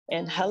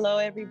And hello,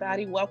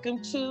 everybody.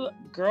 Welcome to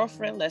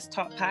Girlfriend Let's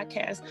Talk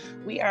podcast.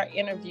 We are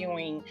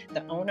interviewing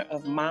the owner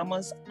of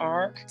Mama's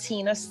Ark,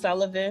 Tina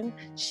Sullivan.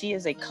 She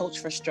is a coach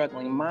for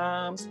struggling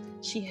moms.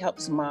 She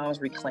helps moms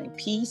reclaim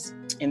peace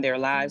in their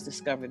lives,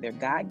 discover their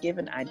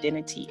God-given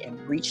identity, and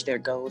reach their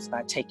goals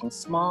by taking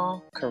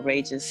small,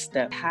 courageous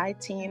steps. Hi,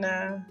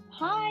 Tina.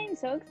 Hi, I'm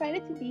so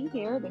excited to be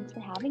here. Thanks for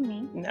having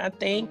me. No,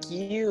 thank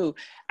you.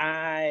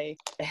 I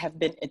have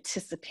been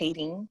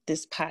anticipating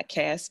this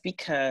podcast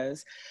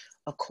because,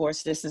 of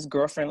course, this is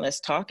Girlfriend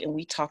Let's Talk, and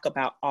we talk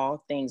about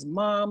all things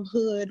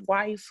momhood,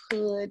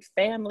 wifehood,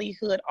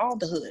 familyhood, all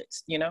the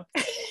hoods, you know?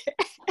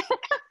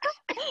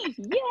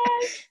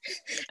 Yes.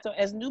 So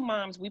as new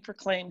moms, we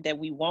proclaim that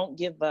we won't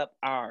give up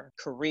our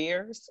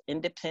careers,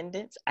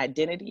 independence,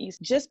 identities,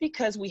 just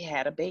because we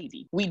had a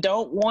baby. We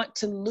don't want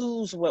to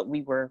lose what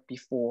we were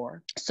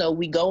before. So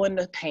we go in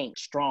the paint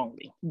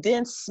strongly.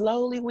 Then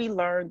slowly we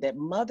learn that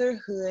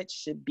motherhood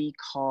should be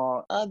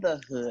called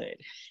otherhood.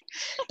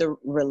 The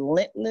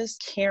relentless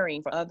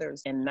caring for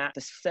others and not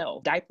the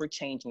self. Diaper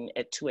changing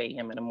at 2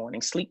 a.m. in the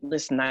morning,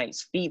 sleepless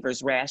nights,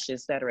 fevers,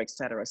 rashes, et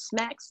cetera.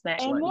 Snacks, And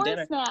lunch, more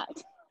dinner.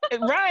 snacks.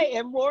 Right,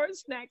 and more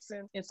snacks.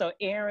 And so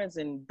errands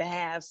and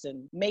baths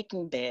and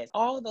making beds,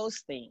 all those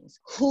things.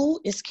 Who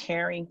is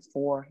caring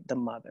for the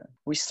mother?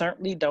 We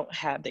certainly don't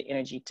have the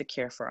energy to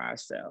care for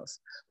ourselves.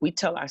 We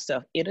tell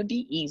ourselves it'll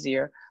be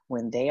easier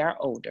when they are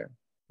older.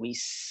 We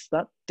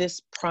suck this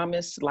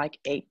promise like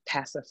a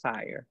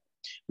pacifier.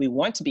 We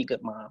want to be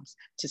good moms,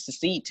 to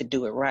succeed, to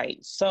do it right.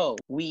 So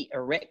we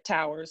erect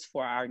towers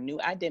for our new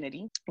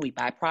identity. We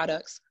buy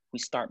products, we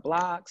start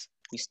blogs,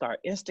 we start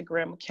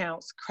Instagram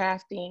accounts,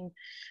 crafting,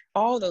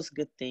 all those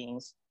good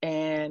things.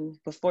 And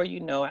before you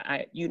know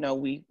it,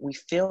 we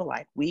feel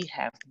like we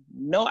have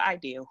no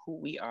idea who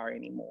we are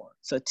anymore.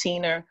 So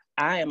Tina,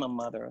 I am a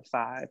mother of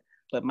 5,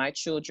 but my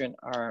children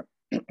are,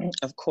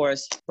 of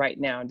course, right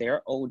now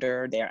they're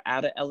older, they're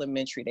out of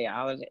elementary, they're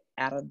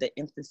out of the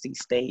infancy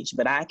stage.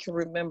 But I can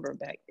remember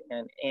back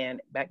then,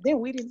 and back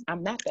then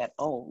I'm not that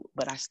old,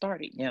 but I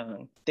started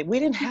young. We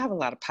didn't have a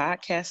lot of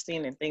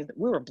podcasting and things.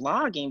 We were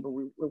blogging, but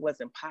it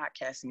wasn't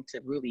podcasting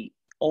to really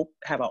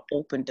have an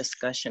open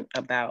discussion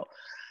about,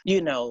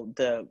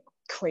 the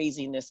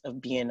craziness of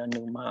being a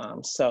new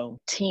mom. So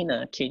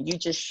Tina, can you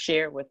just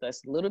share with us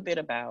a little bit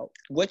about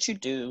what you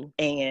do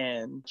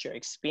and your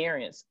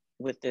experience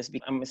with this?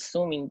 I'm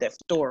assuming the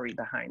story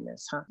behind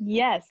this, huh?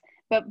 Yes.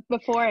 But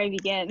before I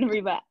begin,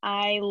 Reba,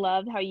 I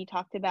loved how you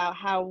talked about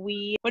how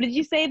what did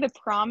you say? The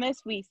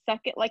promise, we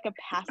suck it like a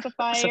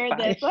pacifier.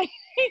 That's like,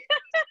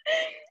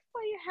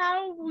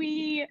 how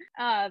we,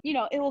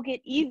 it will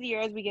get easier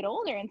as we get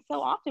older. And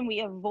so often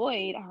we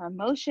avoid our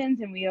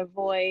emotions and we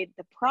avoid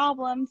the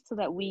problems so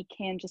that we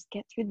can just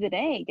get through the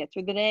day, get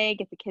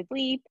the kids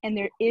sleep. And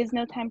there is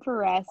no time for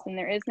rest, and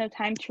there is no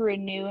time to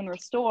renew and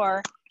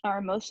restore our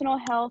emotional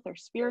health, our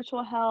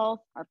spiritual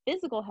health, our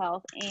physical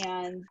health.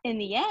 And in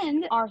the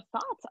end, our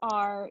thoughts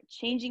are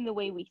changing the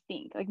way we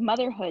think. Like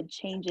motherhood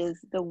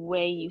changes the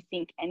way you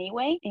think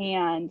anyway.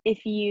 And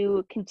if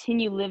you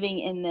continue living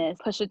in this,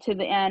 push it to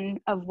the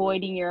end,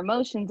 avoiding your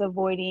emotions,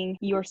 avoiding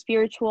your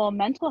spiritual,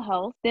 mental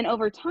health, then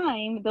over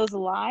time, those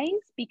lies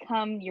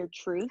become your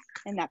truth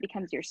and that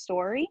becomes your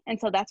story. And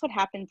so that's what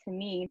happened to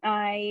me.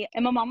 I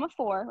am a mom of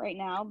 4 right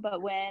now,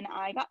 but when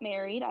I got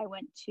married, I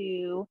went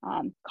to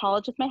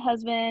college with my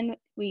husband.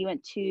 We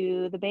went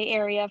to the Bay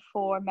Area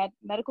for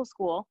medical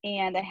school,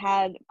 and I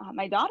had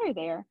my daughter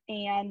there,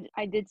 and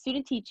I did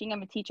student teaching.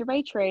 I'm a teacher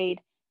by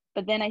trade,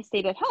 but then I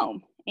stayed at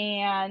home,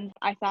 and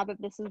I thought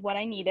that this is what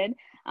I needed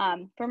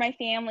for my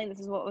family. This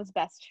is what was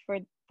best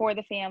for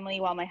the family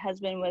while my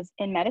husband was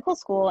in medical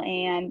school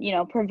and,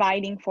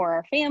 providing for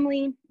our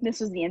family.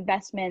 This was the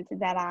investment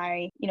that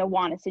I,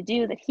 wanted to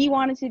do, that he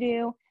wanted to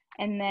do.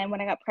 And then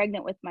when I got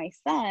pregnant with my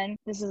son,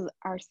 this is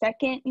our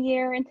 2nd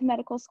year into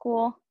medical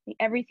school,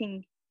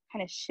 everything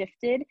kind of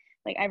shifted.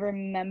 Like I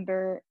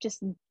remember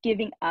just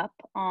giving up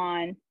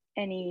on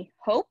any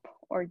hope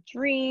or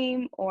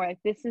dream or like,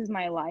 this is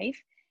my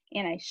life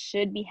and I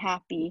should be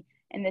happy.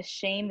 And the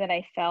shame that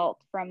I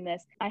felt from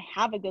this, I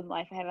have a good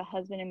life. I have a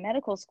husband in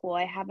medical school.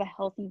 I have a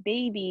healthy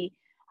baby.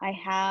 I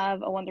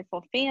have a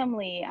wonderful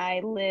family.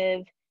 I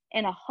live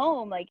in a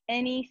home. Like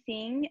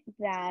anything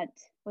that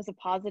was a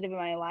positive in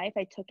my life,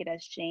 I took it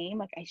as shame.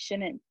 Like I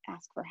shouldn't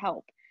ask for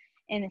help.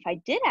 And if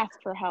I did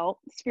ask for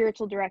help,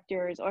 spiritual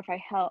directors, or if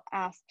I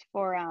asked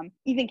for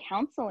even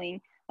counseling,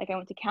 like I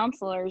went to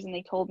counselors and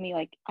they told me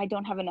like I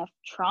don't have enough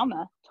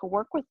trauma to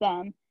work with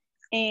them.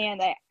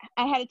 And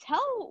I had to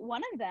tell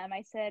one of them,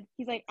 I said,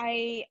 he's like,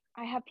 I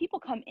have people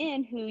come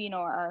in who,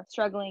 are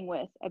struggling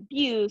with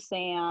abuse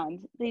and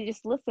they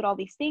just listed all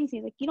these things.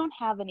 He's like, you don't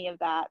have any of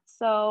that.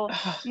 So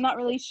I'm not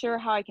really sure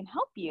how I can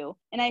help you.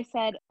 And I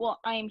said, well,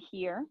 I'm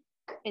here.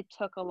 It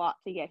took a lot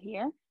to get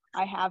here.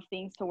 I have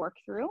things to work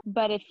through.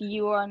 But if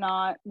you are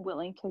not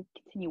willing to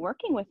continue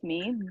working with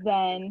me,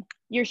 then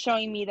you're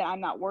showing me that I'm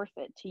not worth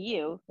it to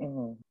you.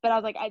 Mm-hmm. But I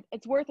was like,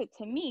 it's worth it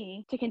to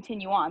me to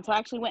continue on. So I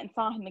actually went and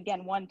saw him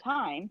again one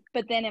time.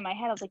 But then in my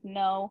head, I was like,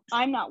 no,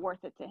 I'm not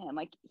worth it to him.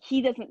 Like,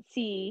 he doesn't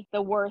see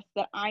the worth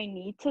that I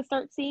need to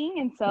start seeing.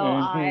 And so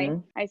Mm-hmm.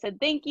 I said,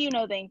 thank you,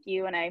 no thank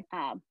you. And I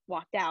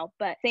walked out.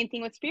 But same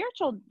thing with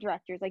spiritual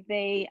directors. Like,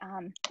 they,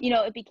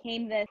 it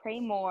became this pray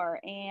more.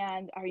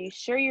 And are you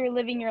sure you're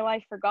living your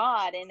life for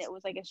God? And it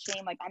was like a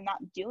shame. Like, I'm not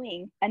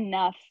doing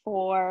enough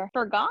for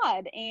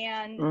God.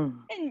 And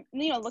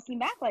looking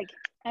back, like,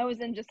 I was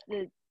in just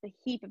the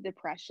heap of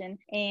depression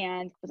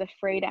and was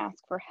afraid to ask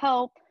for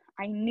help.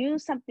 I knew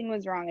something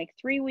was wrong, like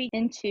 3 weeks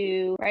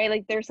into, right?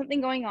 Like, there's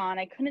something going on.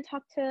 I couldn't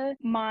talk to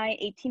my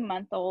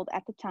 18-month-old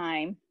at the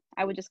time.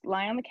 I would just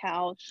lie on the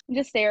couch and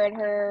just stare at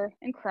her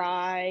and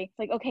cry. It's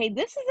like, okay,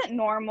 this isn't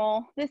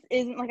normal. This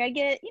isn't, like, I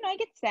get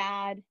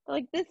sad, but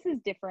like, this is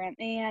different.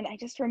 And I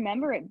just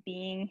remember it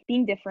being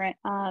different.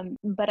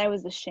 But I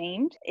was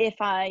ashamed if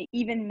I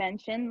even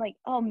mentioned, like,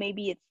 oh,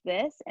 maybe it's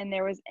this. And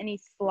there was any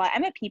slight,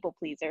 I'm a people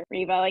pleaser,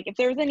 Reva. Like, if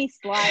there was any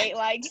slight,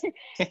 like,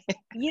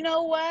 you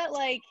know what,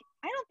 like,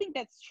 I don't think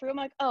that's true. I'm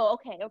like, oh,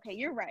 okay,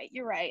 you're right.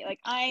 Like,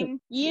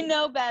 you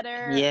know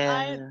better.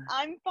 Yeah.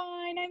 I'm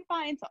fine.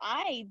 So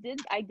I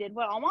did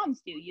what all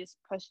moms do. You just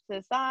push to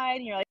the side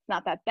and you're like, it's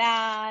not that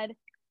bad.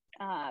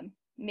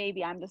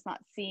 Maybe I'm just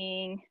not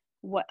seeing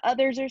what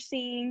others are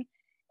seeing.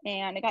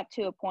 And it got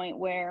to a point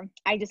where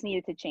I just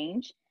needed to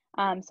change.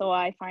 So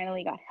I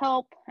finally got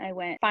help.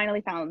 I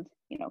finally found,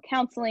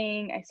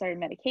 counseling. I started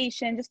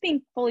medication, just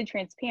being fully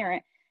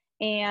transparent.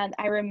 And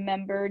I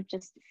remember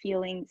just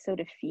feeling so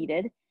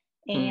defeated.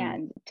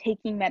 And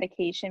taking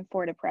medication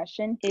for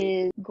depression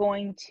is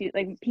going to,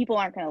 like, people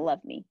aren't going to love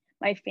me.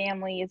 My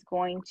family is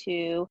going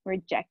to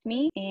reject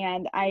me.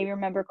 And I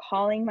remember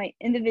calling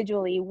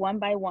individually, one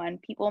by one,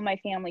 people in my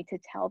family to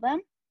tell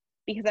them,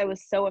 because I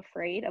was so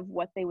afraid of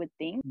what they would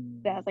think,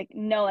 that I was like,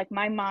 no, like,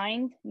 my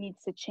mind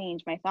needs to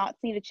change. My thoughts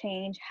need to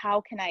change.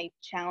 How can I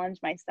challenge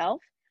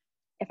myself?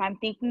 If I'm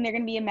thinking they're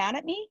going to be mad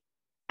at me,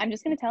 I'm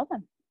just going to tell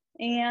them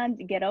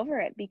and get over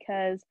it,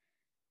 because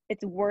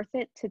it's worth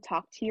it to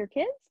talk to your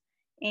kids.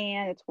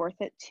 And it's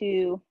worth it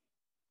to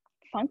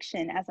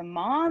function as a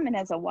mom and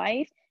as a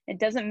wife. It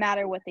doesn't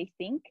matter what they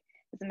think.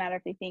 It doesn't matter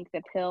if they think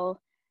the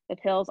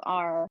pills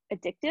are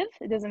addictive.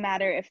 It doesn't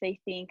matter if they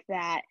think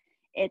that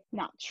it's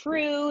not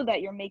true, that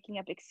you're making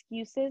up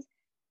excuses.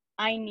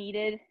 I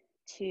needed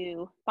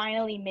to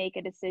finally make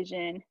a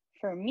decision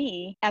for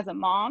me as a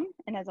mom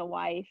and as a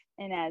wife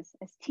and as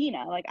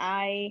Tina. Like,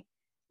 I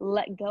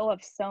let go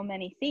of so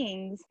many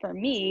things for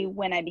me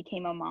when I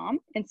became a mom.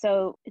 And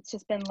so it's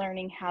just been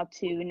learning how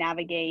to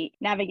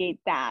navigate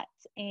that.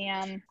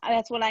 And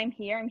that's what I'm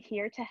here. I'm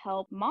here to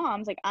help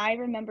moms. Like, I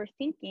remember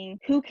thinking,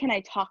 who can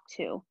I talk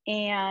to?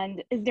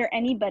 And is there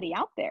anybody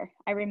out there?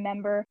 I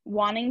remember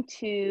wanting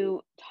to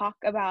talk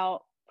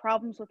about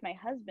problems with my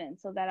husband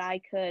so that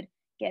I could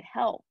get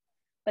help.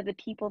 But the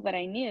people that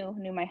I knew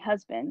my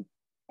husband,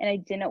 and I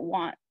didn't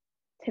want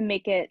to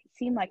make it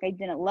seem like I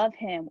didn't love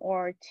him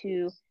or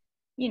to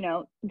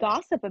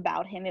gossip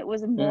about him. It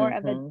was more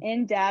of an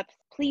in-depth,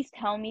 please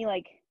tell me,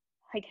 like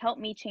help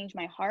me change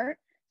my heart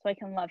so I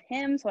can love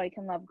him, so I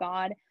can love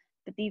God.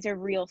 But these are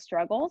real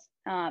struggles.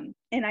 And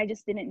I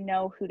just didn't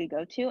know who to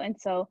go to. And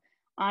so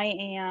I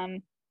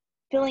am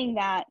filling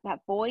that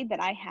void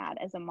that I had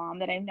as a mom,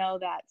 that I know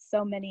that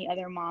so many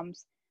other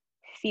moms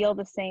feel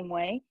the same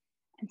way.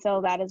 And so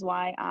that is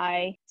why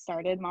I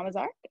started Mama's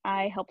Ark.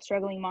 I help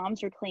struggling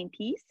moms reclaim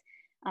peace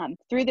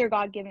through their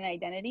God-given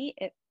identity.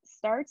 It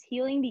starts,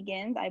 healing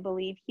begins. I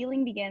believe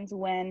healing begins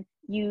when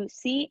you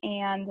see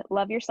and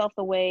love yourself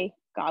the way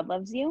God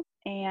loves you,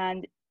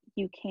 and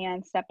you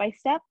can step by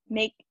step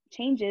make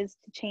changes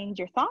to change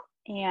your thoughts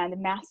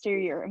and master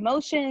your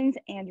emotions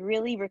and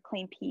really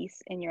reclaim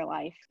peace in your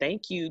life.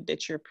 Thank you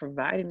that you're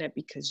providing that,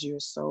 because you're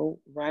so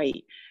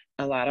right.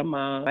 A lot of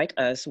moms like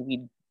us,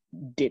 we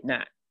did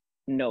not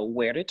know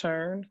where to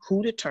turn,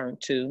 who to turn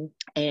to,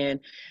 and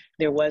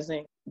there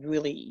wasn't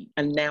really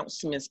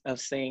announcements of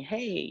saying,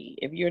 hey,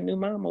 if you're a new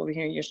mom over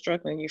here and you're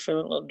struggling, you're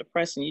feeling a little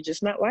depressed and you're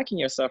just not liking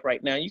yourself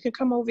right now, you can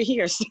come over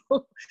here. So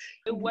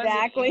it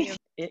Exactly.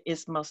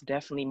 it's most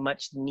definitely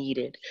much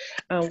needed.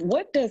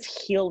 What does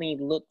healing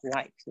look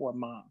like for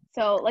mom?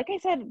 So like I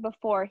said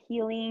before,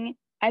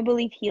 I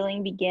believe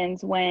healing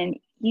begins when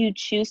you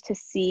choose to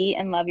see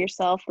and love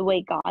yourself the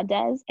way God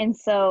does. And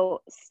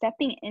so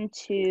stepping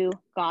into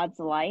God's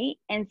light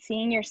and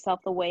seeing yourself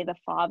the way the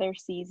Father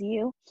sees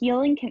you,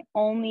 healing can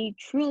only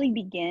truly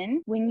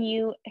begin when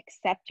you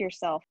accept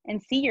yourself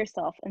and see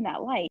yourself in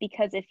that light.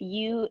 Because if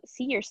you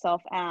see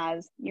yourself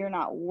as you're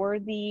not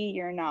worthy,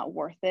 you're not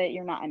worth it,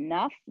 you're not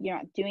enough, you're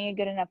not doing a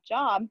good enough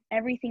job,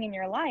 everything in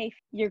your life,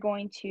 you're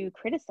going to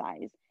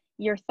criticize.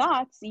 Your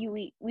thoughts,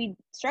 we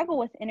struggle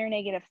with inner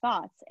negative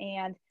thoughts,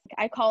 and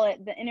I call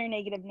it the inner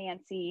negative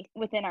Nancy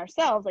within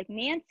ourselves. Like,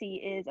 Nancy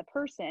is a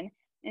person,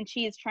 and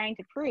she is trying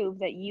to prove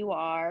that you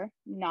are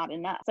not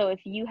enough. So if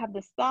you have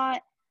this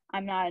thought,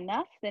 I'm not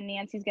enough, then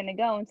Nancy's going to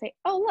go and say,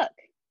 oh, look,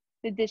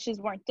 the dishes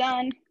weren't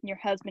done, your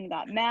husband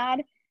got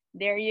mad,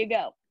 there you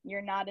go.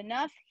 You're not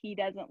enough. He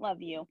doesn't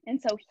love you. And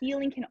so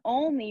healing can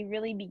only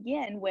really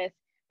begin with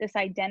this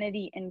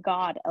identity in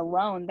God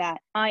alone,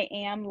 that I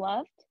am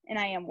loved and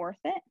I am worth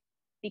it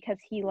because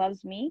he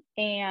loves me.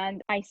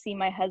 And I see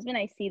my husband,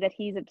 I see that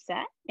he's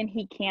upset and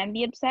he can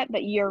be upset,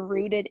 but you're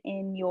rooted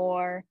in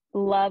your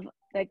love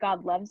that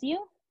God loves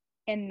you,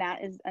 and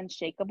that is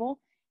unshakable.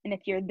 And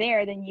if you're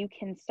there, then you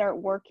can start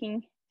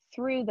working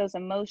through those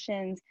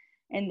emotions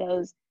and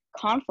those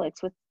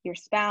conflicts with your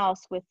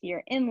spouse, with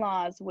your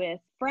in-laws, with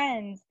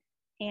friends.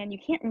 And you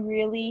can't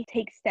really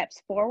take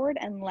steps forward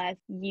unless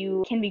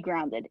you can be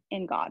grounded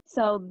in God.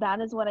 So that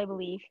is what I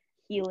believe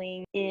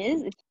healing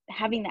is. It's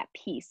having that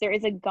peace. There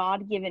is a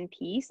God-given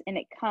peace, and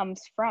it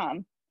comes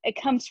from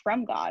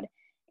God.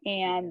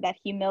 And that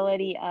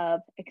humility of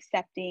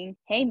accepting,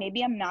 hey,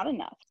 maybe I'm not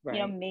enough. Right.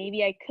 You know,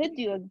 maybe I could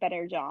do a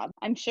better job.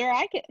 I'm sure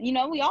I could, you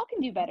know, we all can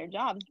do better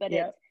jobs, but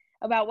it's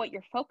about what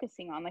you're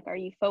focusing on. Like, are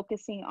you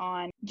focusing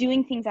on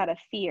doing things out of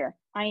fear?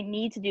 I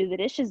need to do the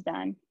dishes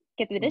done,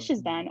 get the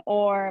dishes done,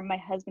 or my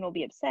husband will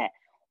be upset.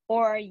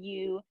 Or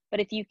but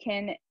if you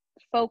can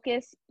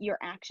focus your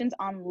actions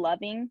on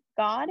loving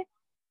God,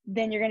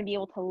 then you're going to be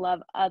able to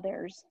love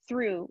others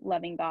through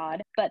loving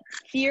God. But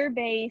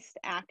fear-based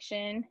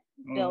action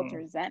builds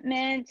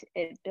resentment,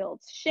 it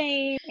builds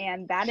shame,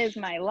 and that is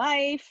my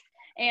life.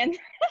 And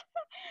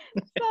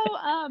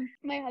so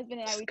my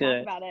husband and I, we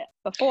talked about it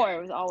before.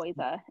 It was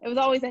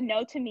always a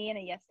no to me and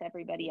a yes to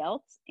everybody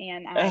else.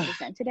 And I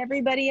resented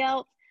everybody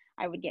else.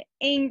 I would get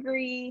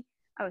angry.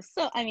 I'm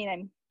so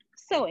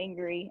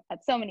angry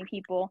at so many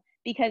people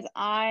because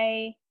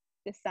I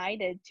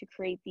decided to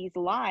create these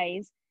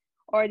lies,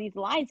 or these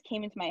lies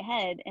came into my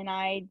head, and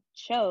I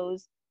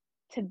chose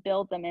to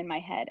build them in my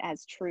head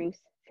as truth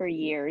for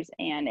years,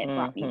 and it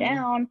brought me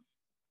down.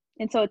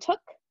 And so it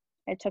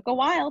took a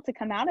while to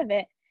come out of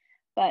it,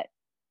 but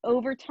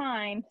over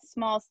time,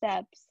 small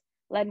steps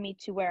led me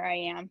to where I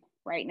am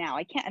right now.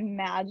 I can't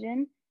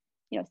imagine,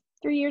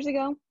 3 years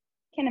ago,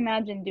 can't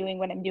imagine doing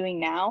what I'm doing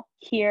now,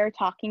 here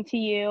talking to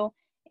you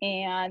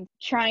and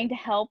trying to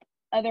help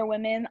other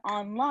women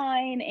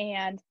online.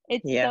 And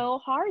it's so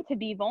hard to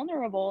be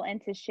vulnerable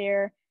and to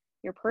share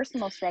your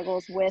personal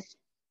struggles with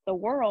the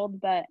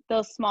world, but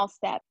those small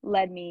steps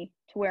led me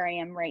to where I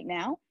am right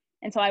now.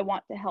 And so I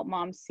want to help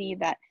moms see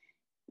that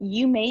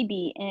you may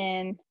be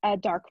in a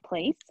dark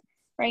place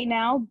right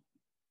now,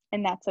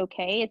 and that's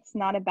okay. It's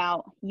not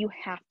about you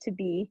have to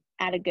be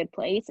at a good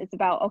place. It's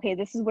about, okay,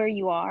 this is where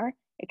you are,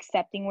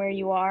 accepting where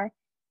you are,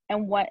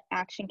 and what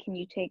action can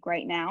you take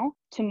right now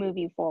to move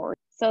you forward,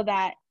 so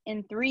that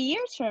in 3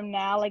 years from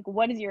now, like,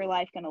 what is your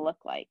life going to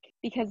look like?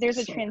 Because there's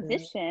a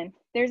transition.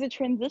 There's a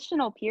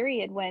transitional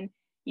period when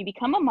you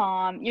become a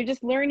mom. You're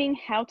just learning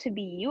how to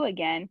be you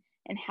again,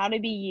 and how to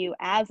be you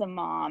as a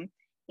mom,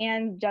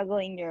 and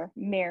juggling your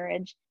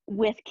marriage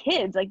with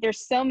kids. Like,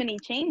 there's so many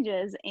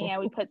changes,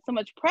 and we put so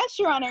much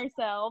pressure on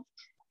ourselves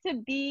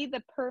to be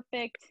the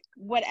perfect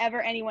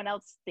whatever anyone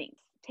else thinks.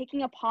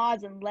 Taking a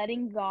pause and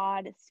letting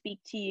God speak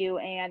to you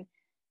and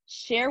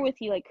share with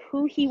you, like,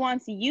 who he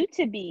wants you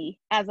to be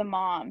as a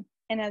mom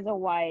and as a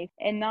wife,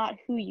 and not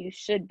who you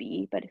should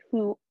be, but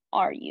who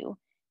are you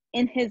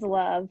in his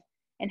love,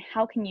 and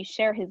how can you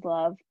share his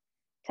love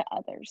to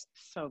others.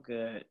 So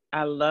good.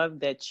 I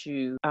love that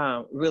you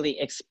really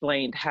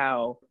explained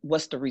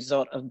what's the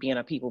result of being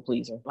a people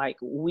pleaser. Like,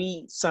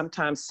 we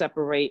sometimes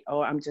separate,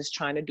 oh, I'm just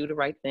trying to do the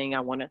right thing. I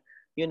want to,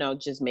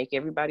 just make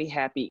everybody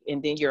happy.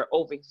 And then you're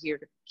over here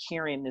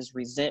carrying this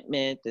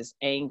resentment, this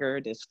anger,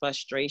 this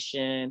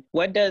frustration.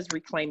 What does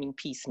reclaiming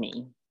peace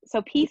mean?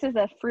 So peace is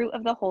a fruit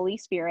of the Holy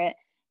Spirit,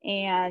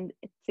 and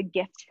it's a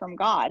gift from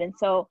God. And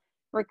so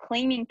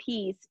reclaiming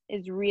peace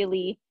is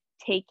really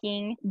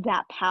taking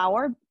that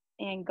power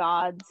and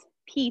God's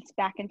peace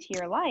back into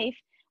your life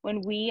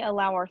when we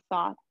allow our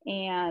thoughts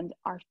and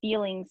our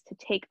feelings to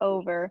take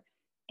over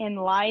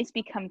and lies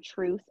become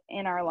truth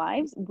in our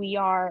lives. We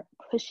are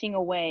pushing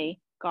away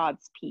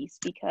God's peace,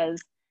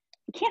 because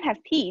we can't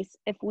have peace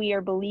if we are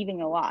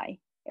believing a lie.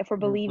 If we're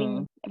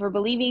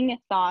believing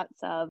thoughts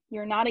of,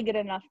 you're not a good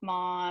enough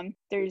mom,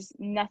 there's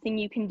nothing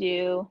you can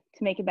do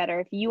to make it better.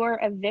 If you are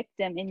a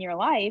victim in your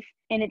life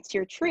and it's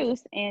your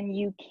truth and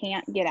you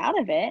can't get out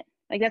of it,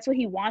 like, that's what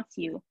he wants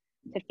you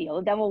to feel.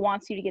 The devil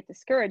wants you to get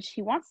discouraged.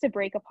 He wants to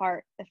break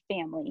apart the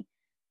family,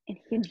 and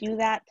he can do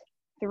that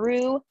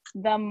through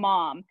the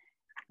mom.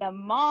 The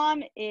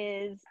mom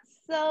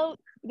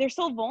they're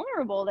so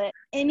vulnerable that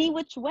any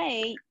which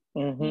way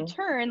you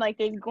turn, like,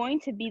 there's going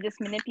to be this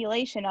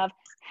manipulation of,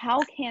 how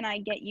can I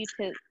get you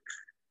to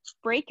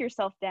break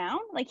yourself down?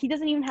 Like, he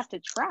doesn't even have to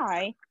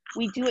try.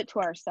 We do it to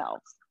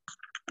ourselves.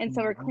 And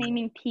so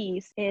reclaiming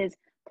peace is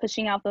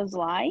pushing out those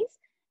lies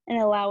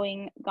and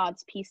allowing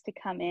God's peace to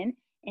come in.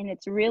 And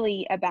it's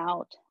really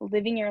about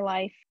living your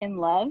life in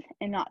love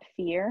and not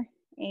fear,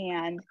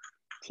 and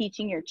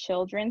teaching your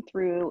children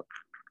through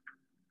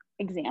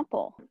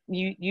example.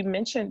 You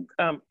mentioned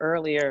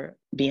earlier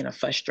being a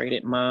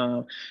frustrated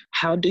mom.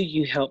 How do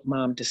you help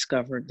mom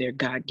discover their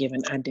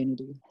God-given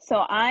identity?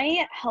 So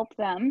I help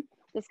them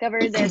discover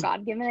their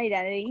God-given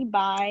identity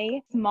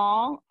by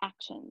small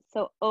actions.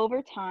 So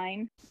over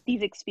time,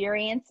 these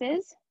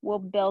experiences will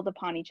build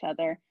upon each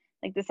other.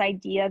 Like this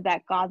idea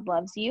that God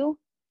loves you,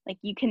 like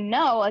you can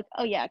know, like,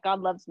 oh yeah,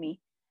 God loves me.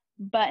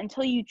 But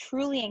until you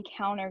truly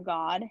encounter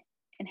God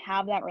and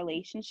have that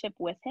relationship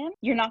with him,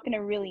 you're not going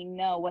to really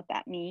know what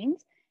that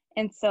means.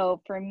 And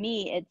so for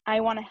me, I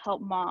want to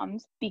help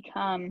moms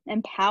become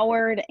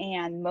empowered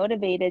and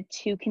motivated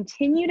to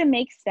continue to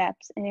make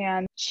steps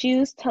and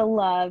choose to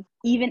love,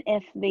 even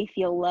if they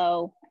feel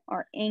low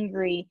or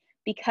angry,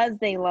 because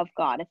they love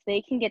God. If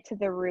they can get to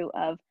the root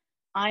of,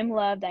 I'm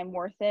loved, I'm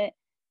worth it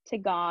to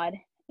God,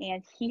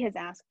 and he has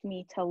asked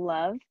me to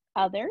love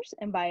others,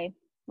 and by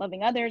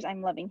loving others,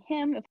 I'm loving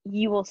him,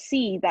 you will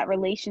see that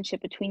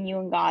relationship between you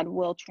and God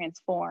will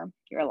transform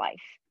your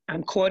life.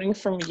 I'm quoting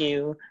from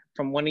you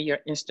from one of your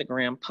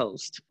Instagram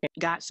posts.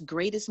 God's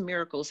greatest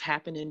miracles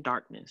happen in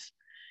darkness.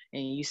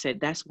 And you said,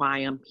 that's why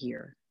I'm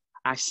here.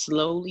 I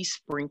slowly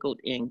sprinkled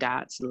in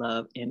God's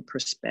love and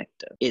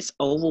perspective. It's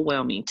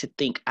overwhelming to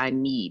think I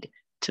need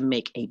to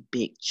make a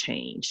big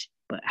change,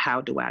 but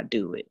how do I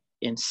do it?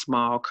 In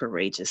small,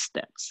 courageous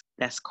steps.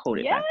 That's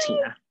quoted by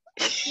Tina.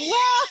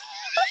 Wow.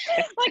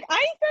 Like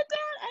I said that.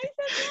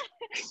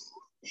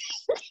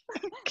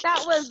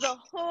 That was the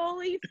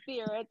Holy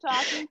Spirit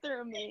talking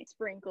through me.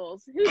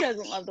 Sprinkles. Who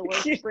doesn't love the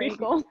word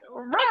sprinkle?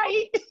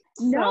 Right.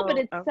 No, but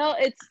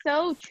it's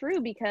so true,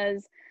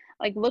 because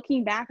like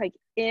looking back, like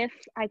if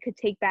I could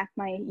take back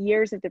my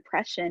years of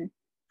depression,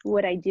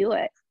 would I do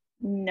it?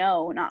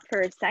 No, not for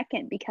a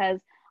second,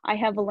 because I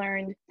have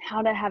learned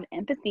how to have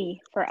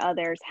empathy for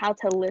others, how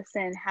to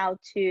listen, how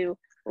to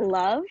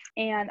love.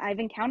 And I've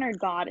encountered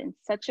God in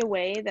such a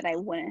way that I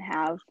wouldn't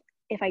have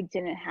if I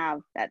didn't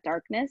have that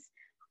darkness.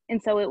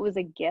 And so it was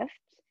a gift.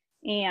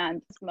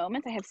 And this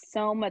moment, I have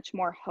so much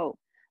more hope.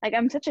 Like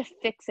I'm such a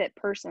fix-it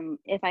person.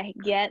 If I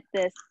get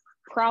this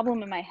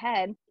problem in my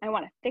head, I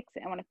want to fix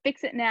it. I want to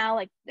fix it now.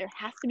 Like there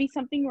has to be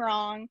something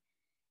wrong.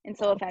 And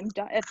so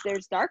if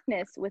there's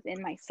darkness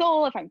within my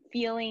soul, if I'm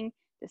feeling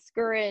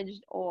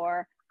discouraged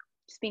or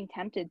just being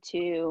tempted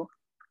to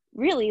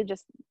really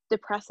just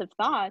depressive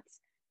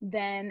thoughts,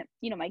 then,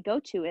 my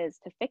go-to is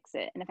to fix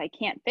it. And if I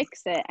can't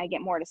fix it, I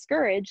get more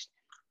discouraged.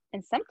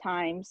 And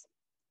sometimes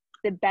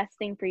the best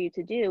thing for you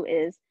to do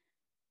is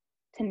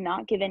to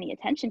not give any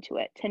attention to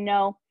it, to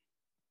know,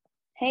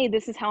 hey,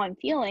 this is how I'm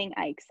feeling.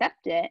 I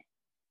accept it,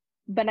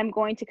 but I'm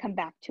going to come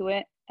back to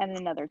it at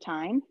another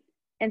time.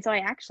 And so I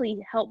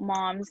actually help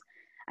moms.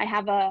 I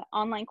have an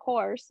online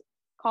course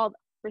called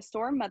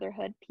Restore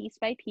Motherhood Piece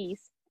by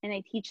Piece, and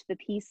I teach the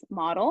peace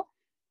model.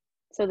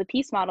 So the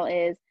peace model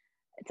is,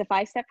 it's a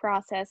 5-step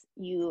process.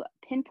 You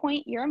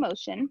pinpoint your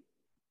emotion,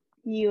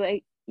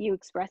 you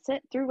express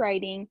it through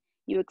writing,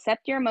 you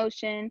accept your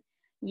emotion,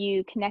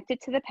 you connect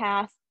it to the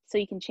past so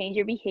you can change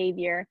your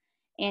behavior,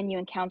 and you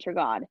encounter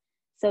God.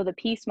 So the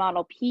peace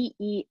model,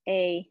 PEACE.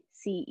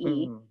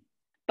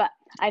 But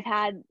I've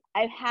had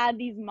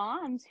these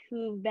moms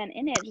who've been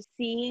in it, just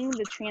seeing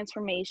the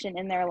transformation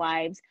in their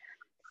lives,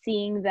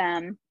 seeing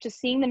them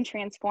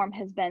transform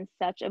has been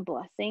such a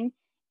blessing.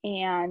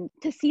 And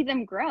to see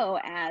them grow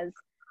as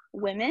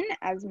women,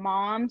 as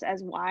moms,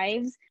 as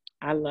wives.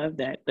 I love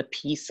that, the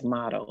peace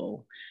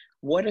model.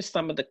 What are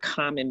some of the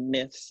common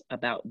myths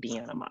about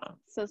being a mom?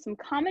 So some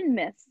common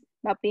myths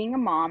about being a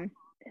mom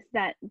is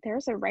that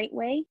there's a right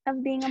way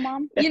of being a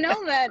mom. You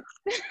know that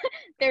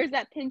there's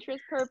that Pinterest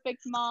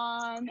perfect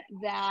mom,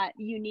 that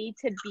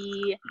there's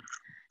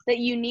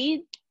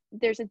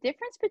a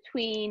difference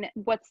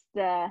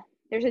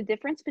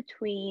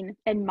between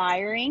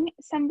admiring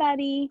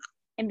somebody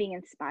and being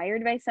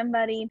inspired by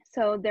somebody.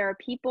 So there are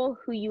people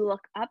who you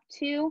look up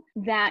to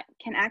that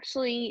can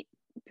actually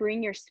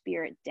bring your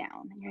spirit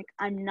down. And you're like,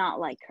 I'm not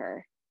like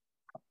her.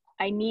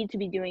 I need to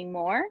be doing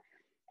more.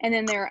 And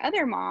then there are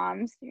other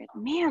moms, you're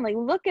like, man, like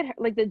look at her,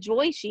 like the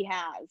joy she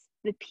has,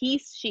 the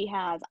peace she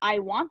has. I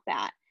want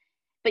that.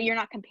 But you're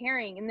not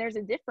comparing. And there's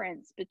a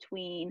difference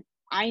between,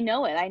 I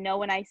know it. I know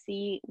when I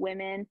see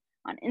women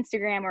on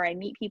Instagram or I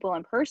meet people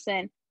in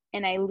person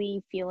and I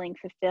leave feeling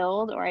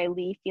fulfilled, or I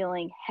leave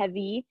feeling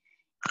heavy,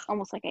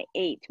 almost like I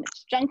ate too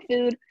much junk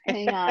food.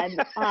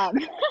 And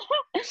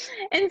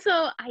and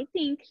so I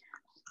think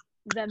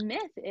the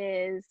myth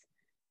is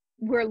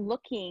we're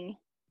looking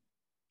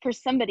for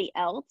somebody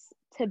else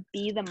to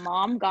be the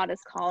mom God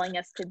is calling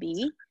us to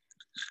be,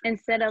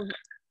 instead of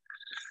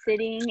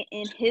sitting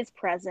in his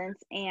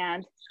presence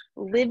and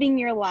living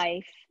your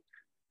life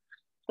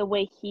the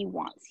way he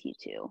wants you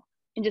to,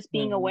 and just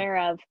being aware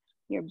of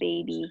your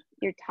baby,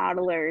 your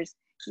toddlers,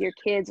 your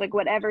kids, like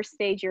whatever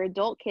stage, your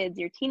adult kids,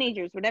 your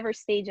teenagers, whatever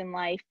stage in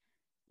life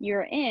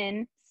you're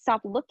in.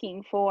 Stop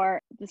looking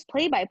for this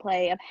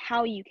play-by-play of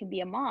how you can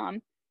be a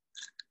mom,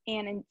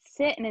 and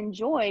sit and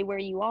enjoy where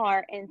you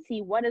are and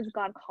see, what is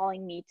God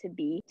calling me to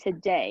be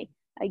today?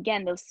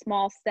 Again, those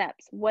small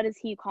steps. What is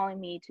he calling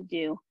me to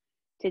do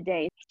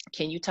today?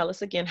 Can you tell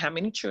us again how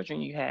many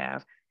children you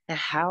have, and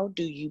how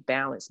do you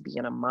balance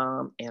being a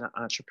mom and an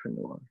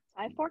entrepreneur?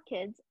 I have 4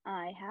 kids.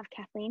 I have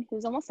Kathleen,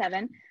 who's almost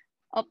 7.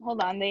 Oh,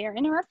 hold on. They are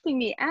interrupting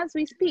me as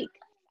we speak.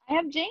 I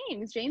have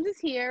James. James is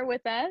here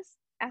with us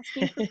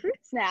asking for fruit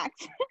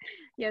snacks.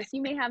 Yes,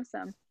 you may have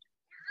some.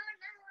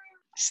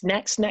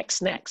 Snacks.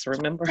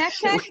 Remember?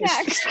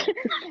 Snacks.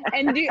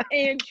 And do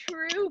in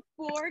true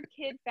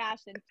 4-kid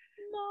fashion.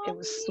 It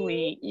was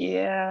sweet.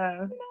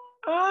 Yeah.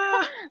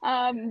 Ah.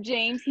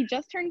 James, he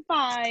just turned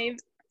 5,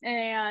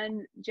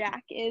 and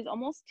Jack is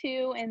almost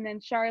 2, and then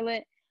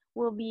Charlotte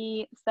will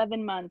be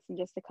 7 months in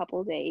just a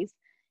couple of days.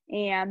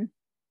 And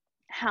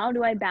how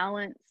do I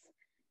balance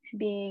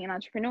being an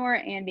entrepreneur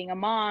and being a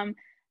mom?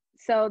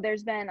 So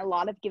there's been a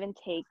lot of give and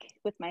take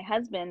with my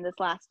husband this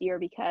last year,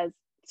 because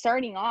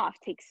starting off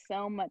takes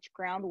so much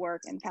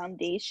groundwork and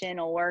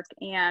foundational work.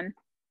 And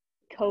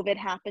COVID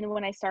happened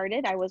when I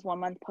started. I was 1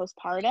 month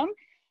postpartum.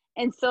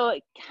 And so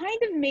it kind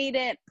of made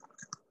it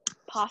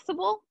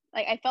possible.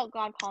 Like, I felt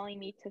God calling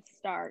me to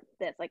start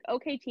this. Like,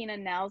 okay, Tina,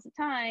 now's the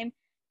time.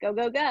 Go.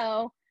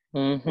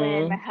 Mm-hmm.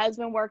 When my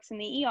husband works in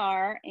the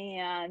ER,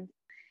 and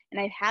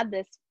I've had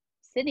this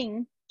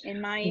sitting in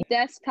my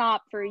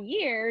desktop for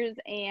years.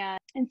 And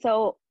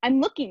so I'm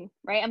looking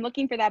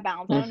for that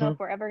balance. I don't know if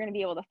we're ever going to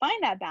be able to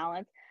find that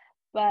balance,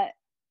 but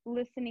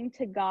listening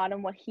to God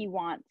and what he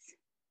wants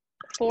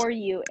for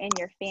you and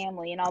your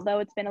family. And although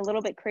it's been a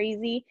little bit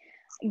crazy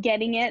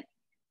getting it,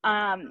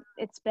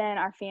 it's been,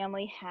 our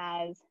family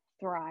has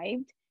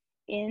thrived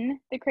in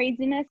the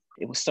craziness.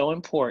 It was so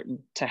important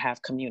to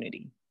have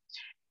community.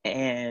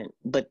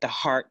 But the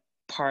hard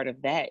part of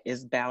that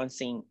is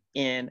balancing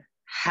in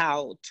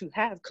how to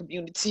have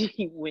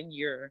community when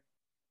you're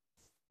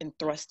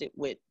entrusted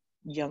with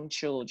young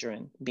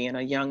children, being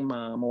a young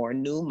mom or a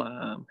new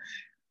mom.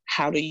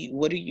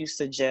 What do you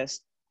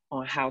suggest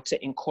on how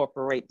to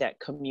incorporate that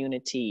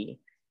community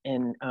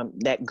and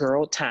that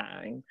girl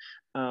time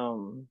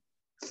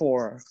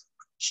for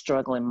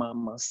struggling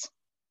mamas?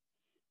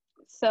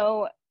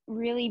 So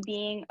really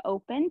being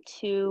open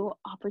to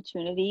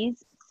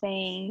opportunities,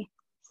 saying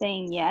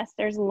yes.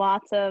 There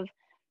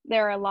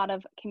are a lot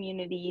of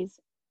communities,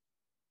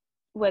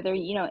 whether,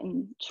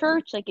 in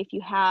church, like if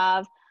you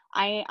have,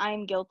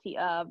 I'm guilty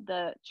of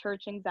the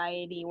church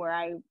anxiety, where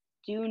I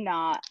do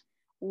not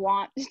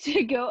want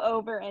to go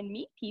over and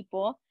meet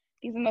people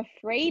because I'm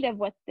afraid of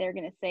what they're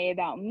going to say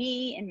about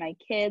me and my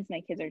kids.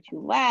 My kids are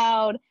too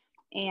loud,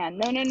 and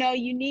no,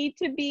 you need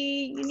to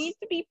be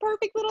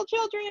perfect little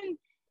children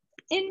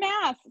in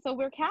mass. So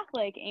we're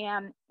Catholic,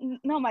 and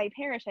no, my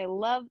parish, I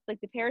love,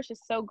 like, the parish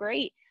is so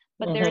great,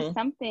 but there's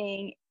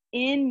something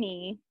in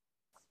me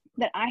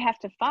that I have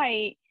to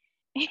fight.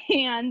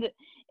 And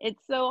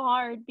it's so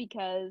hard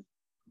because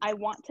I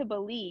want to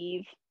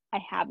believe I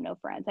have no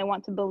friends. I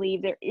want to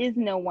believe there is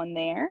no one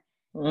there.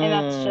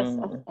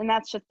 And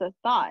that's just a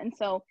thought. And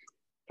so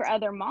for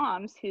other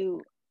moms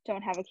who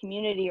don't have a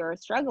community or are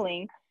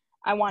struggling,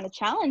 I want to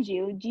challenge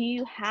you. Do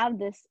you have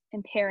this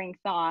impairing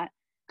thought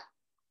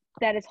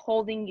that is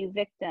holding you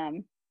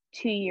victim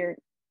to your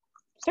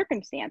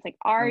circumstance? Like,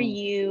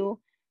 do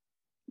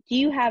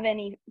you have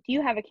a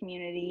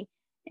community,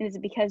 and is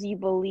it because you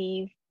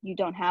believe you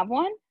don't have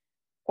one,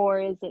 or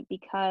is it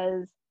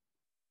because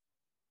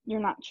you're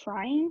not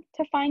trying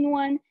to find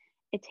one?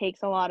 It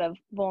takes a lot of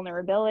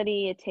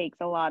vulnerability. It takes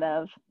a lot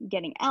of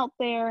getting out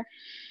there.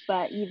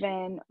 But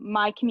even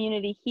my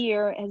community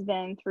here has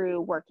been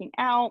through working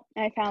out.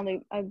 I found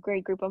a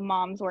great group of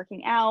moms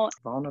working out.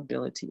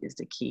 Vulnerability is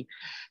the key.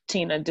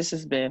 Tina, this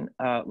has been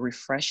a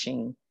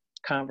refreshing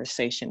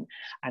conversation.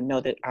 I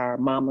know that our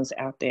mamas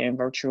out there in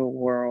virtual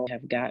world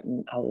have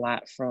gotten a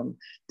lot from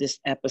this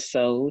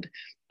episode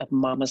of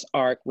Mama's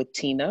Arc with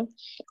Tina.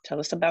 Tell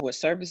us about what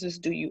services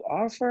do you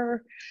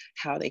offer,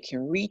 how they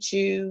can reach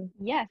you.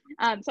 Yes.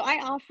 So I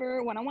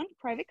offer one-on-one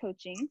private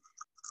coaching,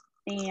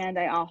 and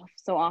I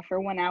also offer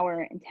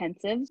 1-hour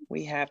intensives.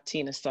 We have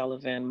Tina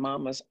Sullivan,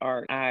 Mama's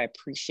Arc. I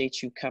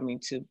appreciate you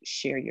coming to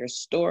share your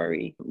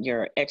story,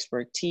 your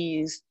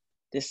expertise.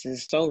 This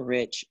is so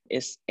rich.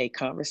 It's a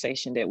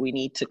conversation that we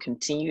need to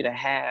continue to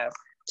have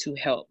to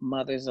help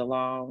mothers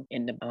along,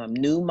 and the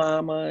new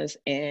mamas,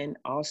 and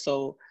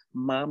also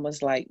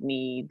mamas like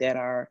me that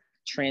are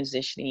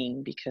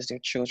transitioning because their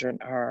children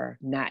are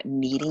not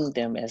needing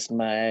them as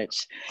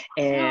much.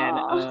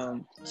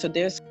 And so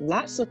there's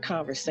lots of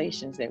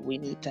conversations that we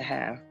need to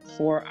have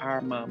for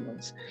our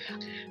mamas.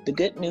 The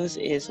good news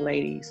is,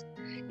 ladies,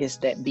 is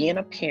that being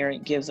a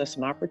parent gives us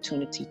an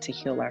opportunity to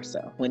heal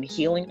ourselves. When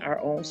healing our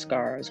own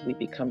scars, we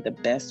become the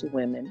best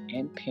women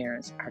and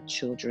parents our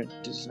children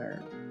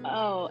deserve.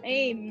 Oh,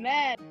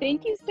 amen.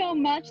 Thank you so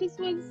much. This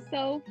was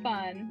so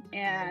fun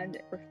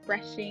and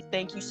refreshing.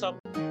 Thank you so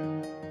much.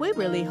 We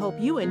really hope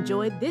you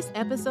enjoyed this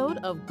episode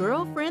of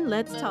Girlfriend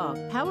Let's Talk,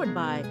 powered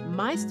by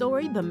My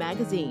Story, the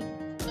magazine.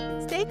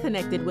 Stay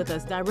connected with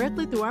us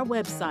directly through our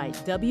website,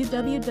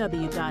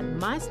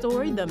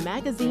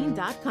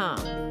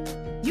 www.mystorythemagazine.com.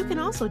 You can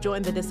also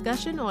join the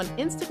discussion on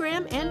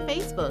Instagram and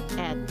Facebook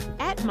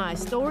at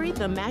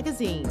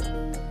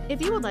MyStoryTheMagazine.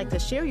 If you would like to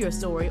share your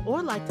story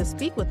or like to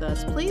speak with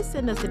us, please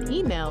send us an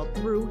email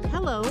through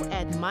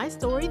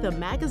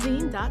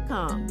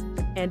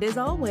hello@mystorythemagazine.com. And as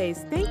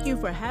always, thank you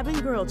for having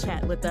Girl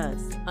Chat with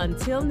us.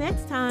 Until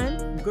next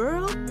time,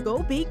 girl,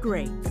 go be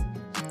great.